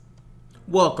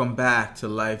Welcome back to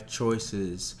Life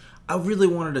Choices. I really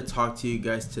wanted to talk to you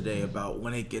guys today about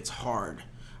when it gets hard,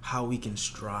 how we can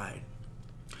stride.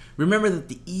 Remember that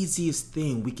the easiest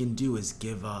thing we can do is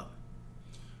give up.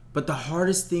 But the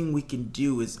hardest thing we can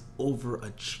do is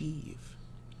overachieve.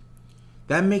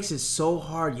 That makes it so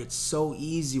hard yet so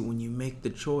easy when you make the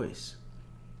choice.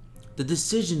 The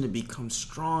decision to become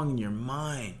strong in your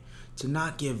mind, to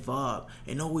not give up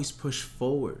and always push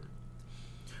forward.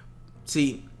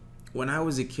 See, when I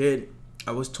was a kid,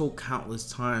 I was told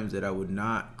countless times that I would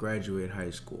not graduate high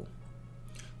school.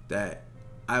 That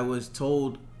I was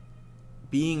told,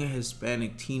 being a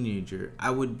Hispanic teenager, I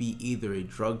would be either a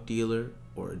drug dealer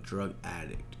or a drug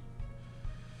addict.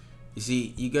 You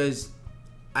see, you guys,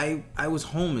 I was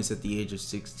homeless at the age of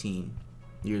 16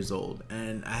 years old,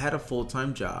 and I had a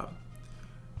full-time job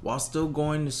while still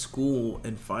going to school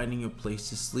and finding a place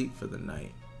to sleep for the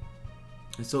night.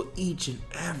 And so each and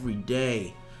every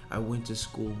day I went to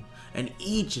school, and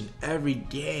each and every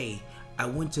day I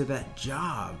went to that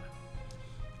job.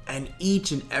 And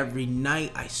each and every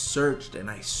night I searched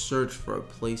for a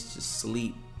place to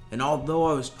sleep. And although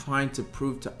I was trying to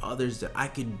prove to others that I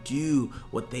could do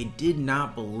what they did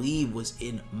not believe was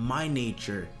in my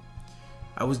nature,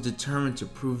 I was determined to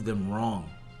prove them wrong.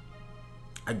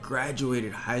 I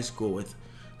graduated high school with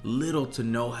little to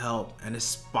no help and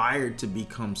aspired to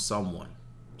become someone,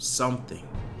 something,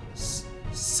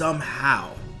 somehow.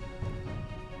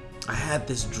 I had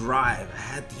this drive, I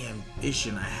had the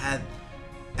ambition, I had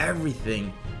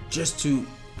everything just to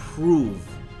prove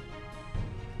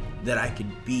that I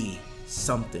could be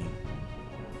something.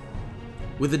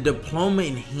 With a diploma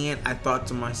in hand, I thought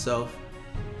to myself,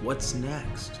 what's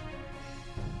next?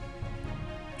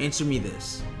 Answer me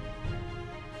this.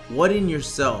 What in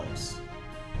yourselves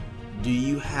do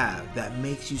you have that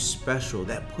makes you special,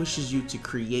 that pushes you to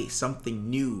create something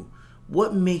new?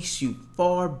 What makes you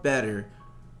far better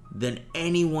than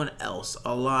anyone else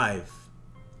alive?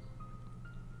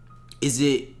 Is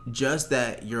it just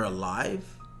that you're alive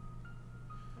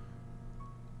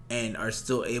and are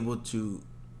still able to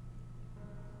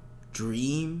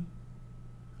dream?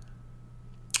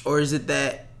 Or is it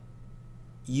that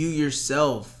you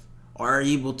yourself are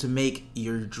able to make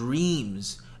your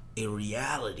dreams a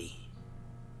reality?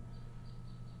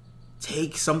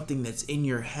 Take something that's in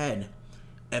your head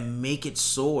and make it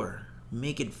soar,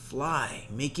 make it fly,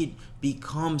 make it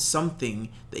become something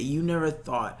that you never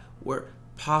thought were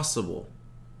possible,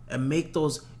 and make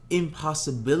those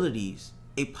impossibilities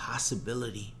a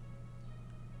possibility.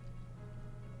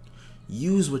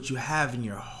 Use what you have in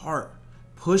your heart.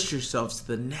 Push yourself to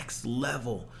the next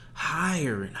level,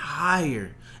 higher and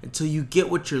higher, until you get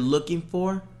what you're looking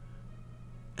for.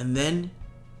 And then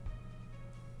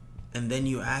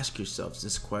you ask yourselves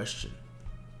this question.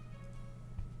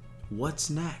 What's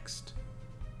next?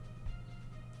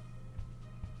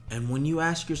 And when you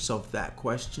ask yourself that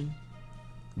question,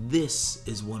 this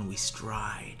is when we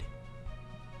stride.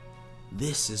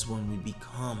 This is when we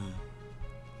become.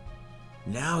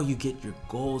 Now you get your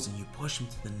goals and you push them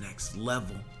to the next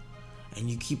level, and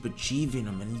you keep achieving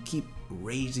them, and you keep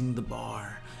raising the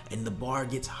bar, and the bar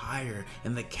gets higher,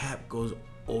 and the cap goes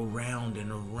around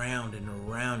and around and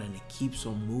around, and it keeps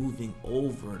on moving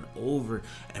over and over.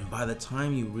 And by the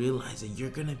time you realize that you're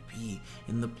gonna be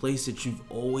in the place that you've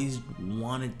always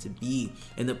wanted to be,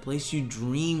 in the place you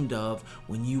dreamed of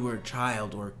when you were a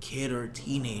child or a kid or a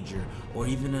teenager or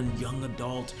even a young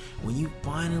adult, when you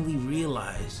finally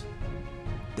realize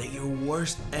that your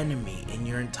worst enemy in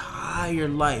your entire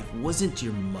life wasn't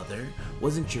your mother,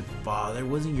 wasn't your father,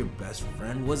 wasn't your best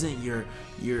friend, wasn't your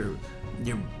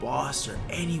boss or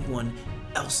anyone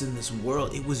else in this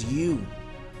world. It was you.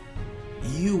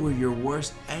 You were your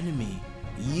worst enemy.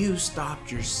 You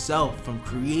stopped yourself from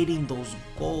creating those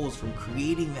goals, from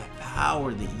creating that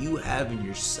power that you have in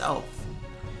yourself.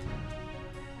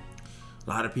 A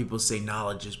lot of people say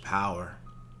knowledge is power.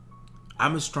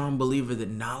 I'm a strong believer that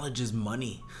knowledge is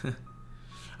money.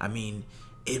 I mean,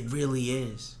 it really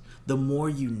is. The more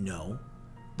you know,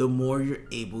 the more you're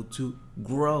able to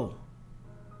grow.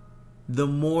 The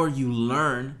more you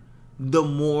learn, the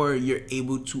more you're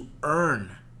able to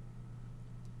earn.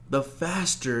 The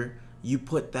faster you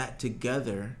put that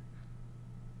together,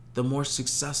 the more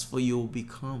successful you will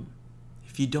become.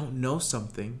 If you don't know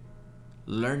something,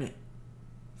 learn it.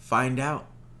 Find out.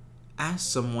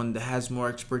 Ask someone that has more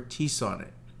expertise on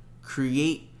it.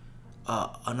 Create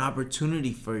an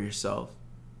opportunity for yourself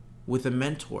with a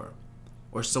mentor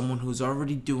or someone who's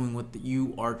already doing what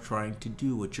you are trying to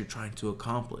do, what you're trying to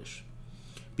accomplish.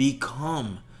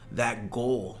 Become that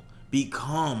goal.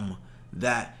 Become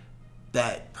that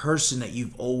person that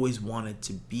you've always wanted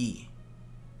to be.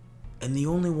 And the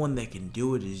only one that can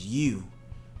do it is you.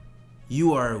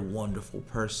 You are a wonderful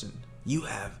person. You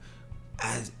have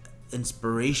as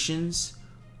inspirations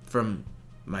from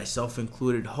myself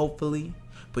included, hopefully,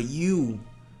 but you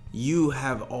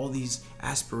have all these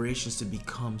aspirations to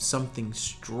become something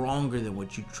stronger than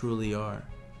what you truly are.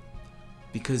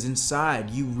 Because inside,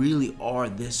 you really are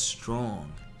this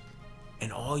strong.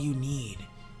 And all you need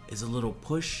is a little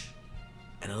push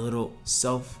and a little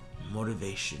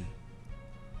self-motivation.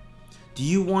 Do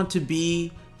you want to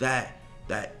be that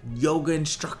yoga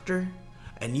instructor?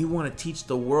 And you want to teach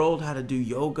the world how to do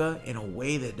yoga in a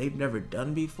way that they've never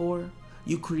done before?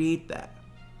 You create that.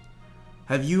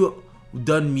 Have you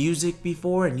done music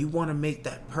before and you want to make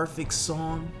that perfect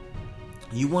song?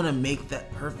 You want to make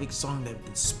that perfect song that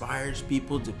inspires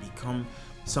people to become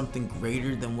something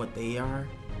greater than what they are?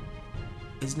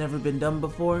 It's never been done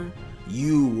before?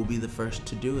 You will be the first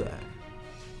to do that.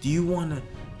 Do you want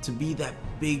to be that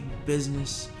big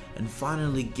business and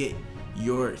finally get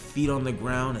your feet on the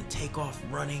ground and take off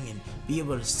running and be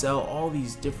able to sell all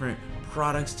these different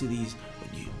products to these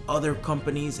other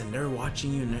companies, and they're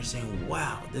watching you and they're saying,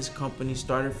 wow, this company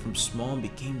started from small and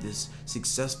became this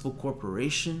successful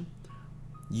corporation?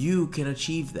 You can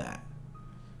achieve that.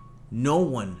 No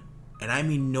one, and I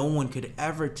mean no one, could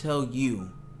ever tell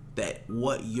you that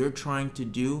what you're trying to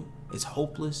do is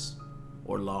hopeless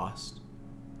or lost.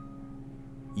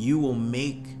 You will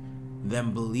make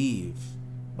them believe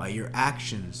by your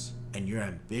actions and your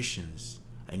ambitions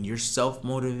and your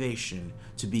self-motivation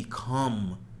to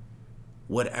become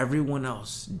what everyone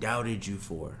else doubted you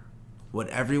for, what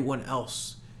everyone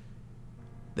else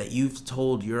that you've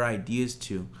told your ideas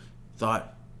to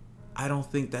thought, I don't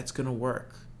think that's gonna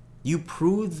work. You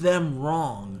prove them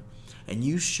wrong and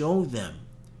you show them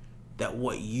that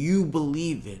what you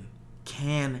believe in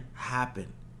can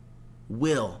happen,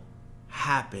 will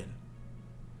happen,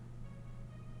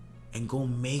 and go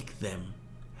make them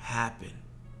happen.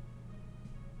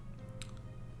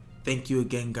 Thank you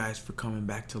again, guys, for coming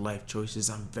back to Life Choices.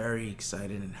 I'm very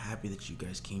excited and happy that you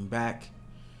guys came back.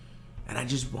 And I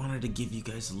just wanted to give you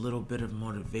guys a little bit of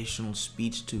motivational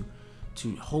speech to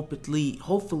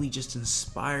hopefully just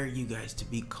inspire you guys to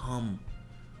become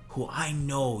who I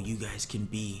know you guys can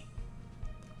be.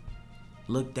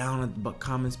 Look down at the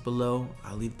comments below.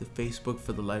 I'll leave the Facebook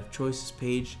for the Life Choices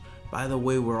page. By the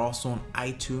way, we're also on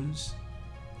iTunes.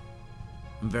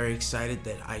 I'm very excited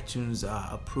that iTunes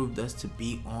approved us to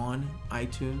be on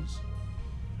iTunes.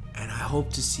 And I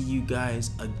hope to see you guys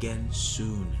again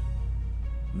soon.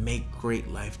 Make great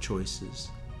life choices.